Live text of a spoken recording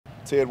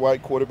Ted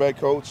White, quarterback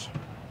coach.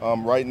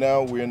 Right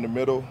now, we're in the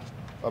middle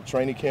of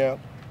training camp.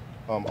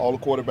 All the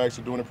quarterbacks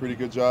are doing a pretty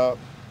good job.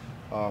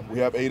 We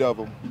have 8 of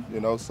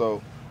them,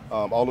 so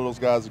all of those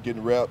guys are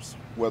getting reps,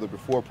 whether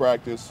before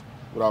practice,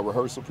 with our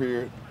rehearsal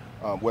period,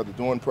 whether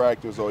during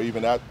practice or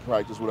even at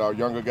practice with our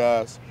younger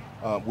guys.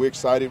 We're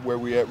excited where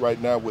we're at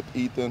right now with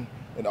Ethan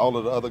and all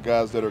of the other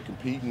guys that are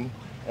competing,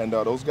 and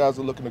those guys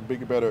are looking to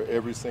get better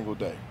every single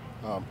day.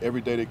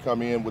 Every day they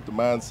come in with the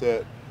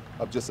mindset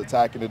of just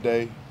attacking the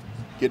day,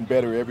 getting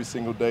better every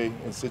single day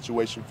in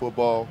situation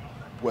football,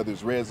 whether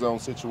it's red zone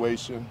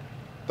situation,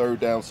 third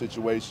down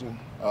situation.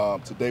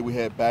 Today we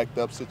had backed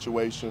up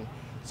situation.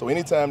 So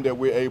anytime that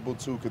we're able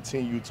to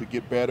continue to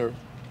get better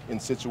in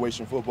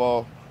situation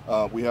football,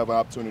 we have an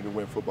opportunity to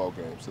win football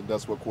games, and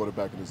that's what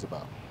quarterbacking is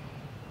about.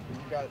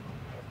 You've got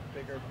a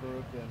bigger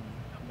group than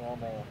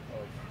normal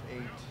of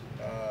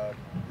 8.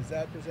 Does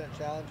that present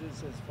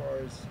challenges as far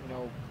as,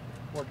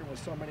 working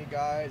with so many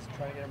guys,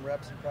 trying to get them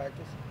reps in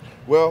practice?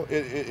 Well,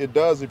 it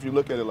does if you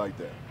look at it like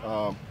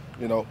that.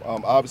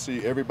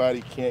 Obviously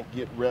everybody can't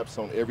get reps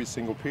on every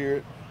single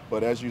period,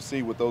 but as you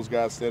see with those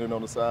guys standing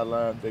on the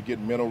sideline, they're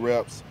getting mental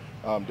reps.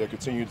 They're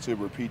continuing to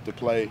repeat the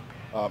play.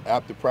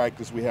 After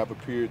practice, we have a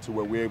period to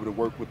where we're able to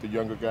work with the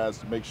younger guys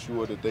to make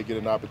sure that they get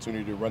an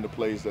opportunity to run the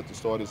plays that the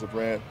starters have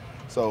ran.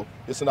 So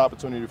it's an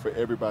opportunity for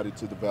everybody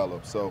to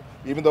develop. So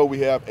even though we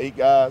have 8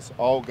 guys,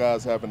 all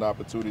guys have an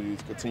opportunity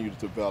to continue to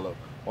develop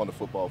on the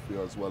football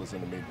field as well as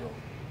in the media room.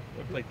 It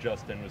looked like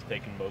Justin was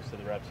taking most of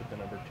the reps at the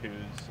number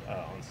 2s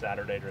on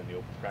Saturday during the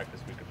open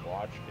practice we could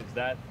watch.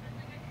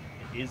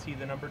 Is he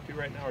the number 2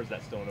 right now, or is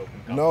that still an open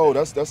competition? No,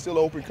 that's still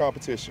open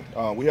competition.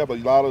 We have a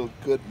lot of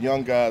good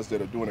young guys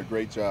that are doing a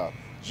great job.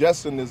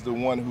 Justin is the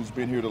one who's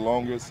been here the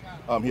longest.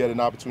 He had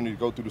an opportunity to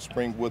go through the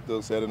spring with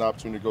us, had an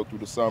opportunity to go through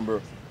the summer.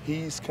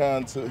 He's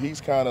kind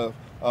of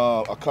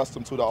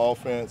accustomed to the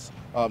offense.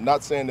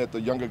 Not saying that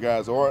the younger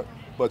guys aren't,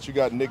 but you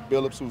got Nick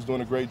Billups, who's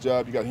doing a great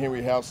job. You got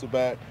Henry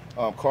Hasselback,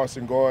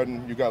 Carson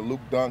Gordon. You got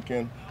Luke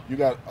Duncan. You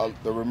got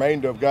the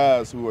remainder of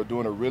guys who are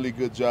doing a really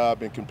good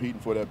job and competing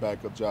for that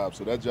backup job.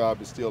 So that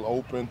job is still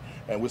open,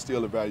 and we're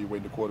still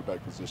evaluating the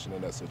quarterback position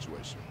in that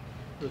situation.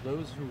 For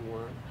those who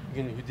weren't,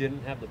 who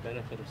didn't have the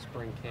benefit of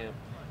spring camp,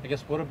 I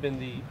guess what have been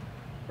the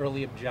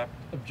early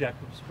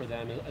objectives for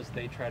them as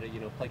they try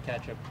to play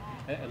catch up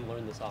and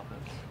learn this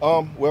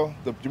offense? Well,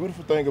 the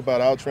beautiful thing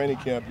about our training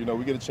camp,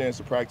 we get a chance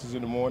to practice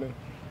in the morning.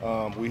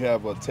 We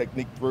have a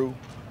technique through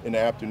in the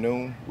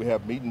afternoon. We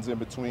have meetings in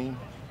between.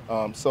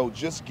 So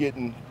just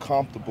getting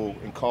comfortable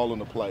in calling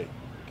the play,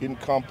 getting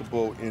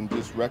comfortable in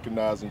just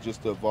recognizing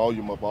just the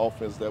volume of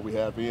offense that we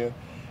have in,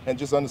 and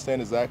just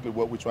understand exactly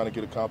what we're trying to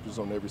get accomplished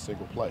on every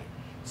single play.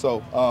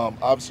 So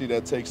obviously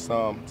that takes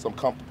some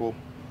comfortable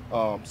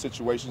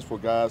situations for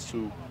guys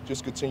to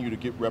just continue to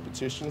get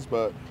repetitions,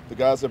 but the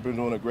guys have been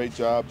doing a great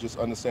job just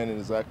understanding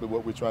exactly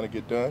what we're trying to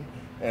get done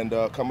and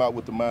come out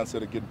with the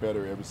mindset of getting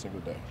better every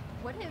single day.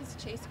 What is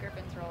Chase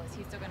Griffin's role? Is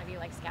he still going to be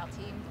like scout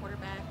team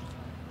quarterback?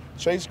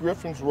 Chase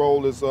Griffin's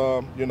role is,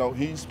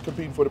 he's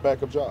competing for the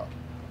backup job.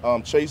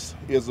 Chase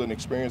is an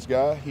experienced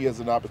guy. He has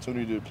an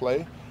opportunity to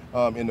play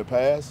in the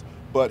past,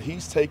 but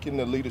he's taking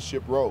the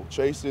leadership role.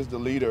 Chase is the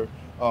leader,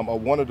 or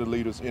one of the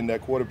leaders in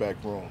that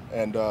quarterback room.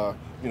 And,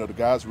 the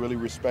guys really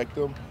respect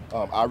him.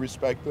 I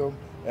respect him,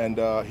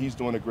 and he's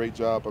doing a great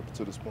job up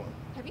to this point.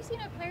 Have you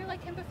seen a player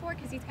like him before?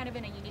 Because he's kind of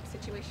in a unique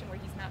situation where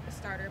he's not the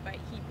starter, but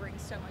he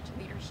brings so much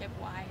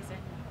leadership-wise and,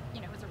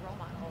 is a role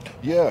model.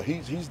 Yeah,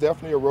 he's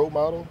definitely a role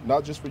model,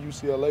 not just for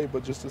UCLA,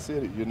 but just the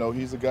city.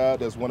 He's a guy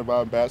that's one of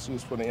our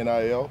ambassadors for the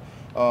NIL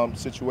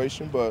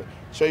situation, but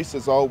Chase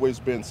has always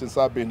been, since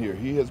I've been here,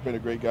 he has been a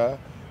great guy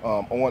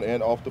on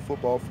and off the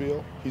football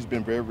field. He's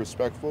been very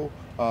respectful.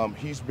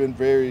 He's been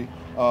very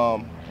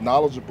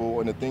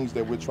knowledgeable in the things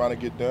that we're trying to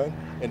get done.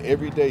 And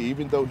every day,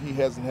 even though he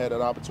hasn't had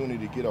an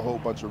opportunity to get a whole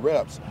bunch of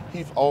reps,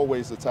 he's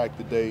always attacked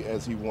the day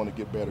as he want to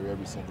get better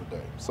every single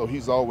day. So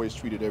he's always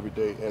treated every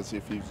day as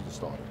if he's the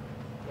starter.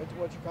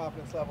 What's your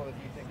confidence level that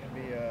you think can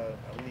be an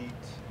elite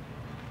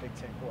Big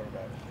Ten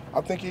quarterback?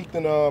 I think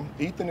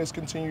Ethan is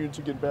continuing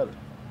to get better.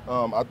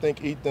 I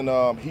think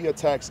Ethan, he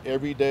attacks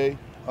every day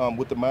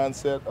with the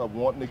mindset of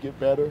wanting to get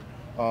better.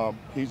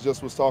 He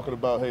just was talking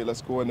about, hey,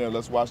 let's go in there,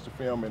 let's watch the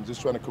film, and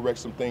just trying to correct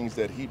some things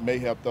that he may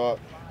have thought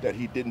that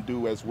he didn't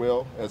do as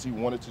well as he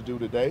wanted to do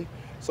today.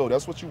 So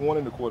that's what you want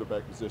in the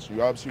quarterback position.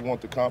 You obviously want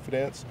the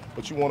confidence,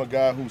 but you want a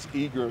guy who's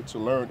eager to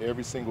learn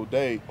every single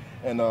day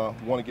and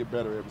want to get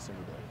better every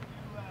single day.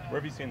 Where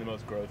have you seen the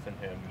most growth in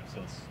him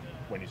since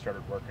when you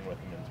started working with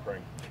him in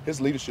spring? His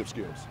leadership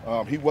skills.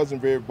 He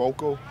wasn't very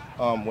vocal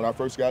when I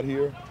first got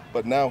here,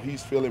 but now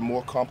he's feeling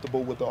more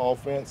comfortable with the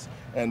offense.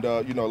 And,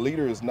 a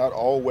leader is not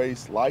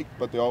always liked,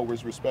 but they're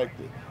always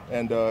respected.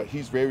 And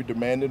he's very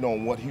demanding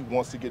on what he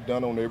wants to get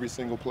done on every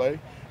single play,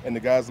 and the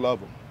guys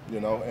love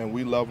him, and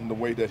we love him the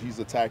way that he's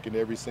attacking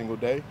every single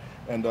day.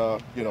 And,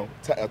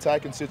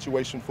 attacking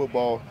situation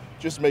football,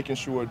 just making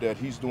sure that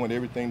he's doing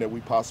everything that we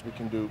possibly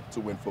can do to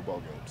win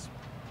football games.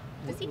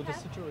 Does he with have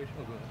the situation?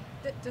 Oh, go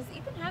ahead. Does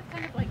Ethan have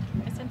kind of like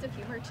a sense of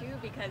humor too?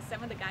 Because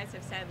some of the guys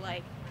have said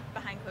like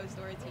behind closed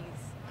doors he's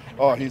kind of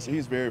Oh, funny.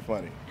 he's very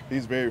funny.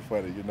 He's very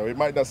funny. You know, it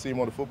might not seem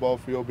on the football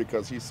field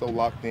because he's so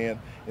locked in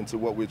into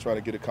what we're trying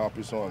to get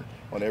accomplished on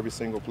every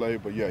single play.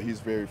 But yeah, he's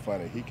very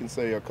funny. He can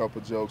say a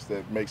couple jokes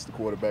that makes the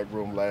quarterback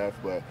room laugh.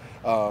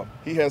 But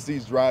he has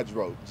these dry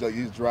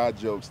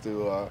jokes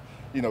to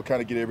you know,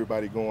 kind of get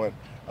everybody going.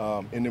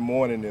 In the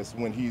morning is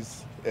when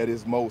he's at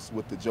his most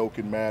with the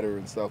joking matter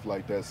and stuff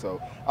like that.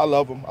 So I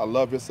love him. I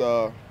love his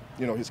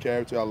you know, his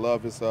character. I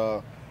love his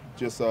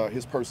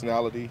his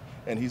personality,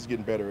 and he's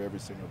getting better every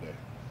single day.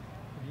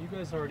 Have you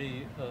guys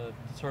already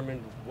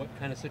determined what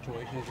kind of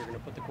situations you're going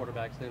to put the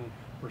quarterbacks in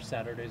for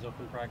Saturday's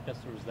open practice,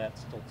 or is that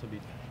still to be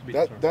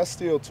determined? That's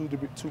still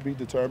to be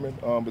determined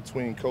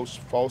between Coach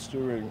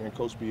Foster and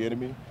Coach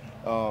Bieniemy.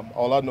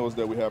 All I know is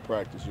that we have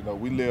practice. You know,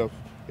 we live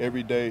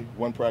every day,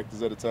 one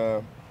practice at a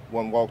time,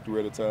 one walkthrough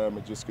at a time,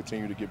 and just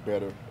continue to get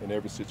better in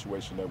every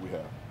situation that we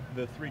have.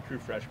 The three true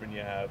freshmen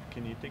you have,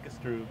 can you take us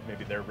through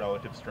maybe their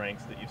relative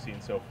strengths that you've seen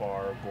so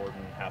far,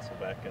 Gordon,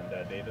 Hasselbeck,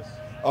 and Davis?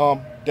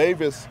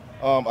 Davis,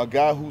 a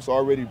guy who's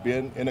already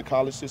been in a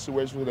college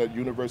situation at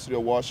University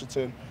of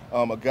Washington,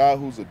 a guy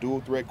who's a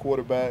dual threat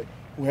quarterback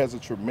who has a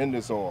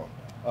tremendous arm.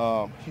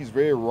 He's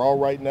very raw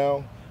right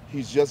now.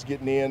 He's just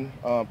getting in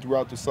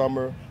throughout the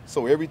summer.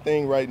 So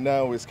everything right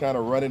now is kind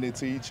of running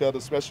into each other,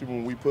 especially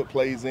when we put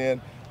plays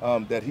in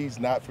that he's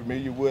not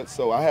familiar with.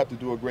 So I have to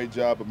do a great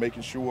job of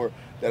making sure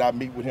that I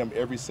meet with him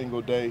every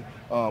single day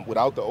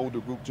without the older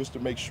group, just to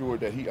make sure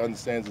that he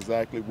understands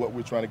exactly what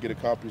we're trying to get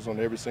accomplished on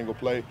every single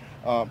play.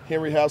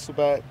 Henry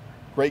Hasselbeck,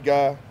 great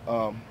guy,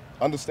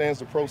 understands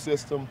the pro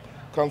system,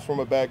 comes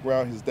from a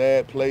background. His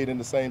dad played in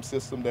the same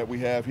system that we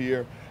have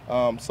here.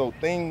 So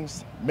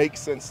things make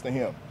sense to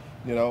him.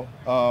 You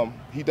know,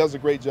 he does a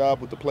great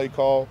job with the play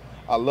call.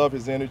 I love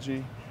his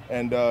energy,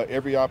 and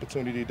every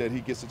opportunity that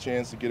he gets a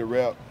chance to get a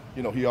rep,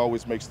 you know, he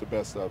always makes the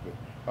best of it.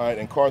 All right,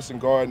 and Carson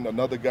Garden,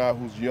 another guy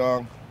who's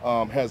young,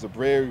 has a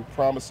very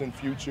promising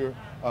future,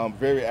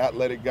 very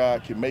athletic guy,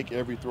 can make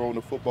every throw on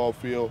the football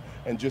field,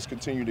 and just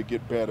continue to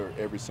get better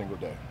every single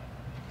day.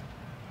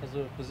 As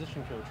a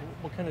position coach,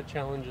 what kind of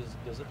challenges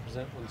does it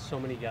present when so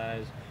many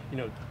guys, you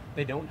know,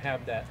 they don't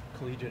have that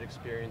collegiate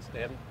experience?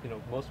 They haven't, you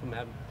know, most of them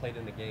haven't played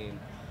in the game.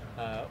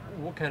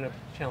 What kind of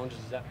challenges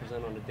does that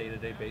present on a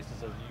day-to-day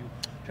basis as you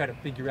try to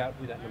figure out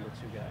who that number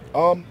two guy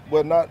is?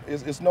 Well,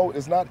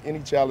 it's not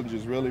any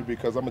challenges really,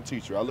 because I'm a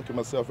teacher. I look at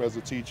myself as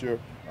a teacher.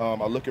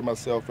 I look at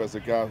myself as a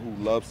guy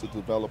who loves to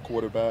develop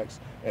quarterbacks,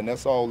 and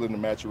that's all in the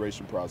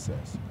maturation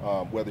process.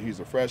 Whether he's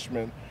a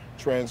freshman,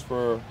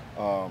 transfer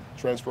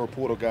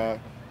portal guy,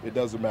 it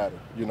doesn't matter.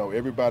 You know,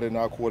 everybody in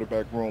our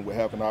quarterback room will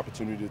have an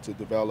opportunity to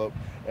develop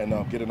and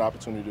get an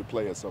opportunity to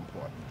play at some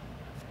point.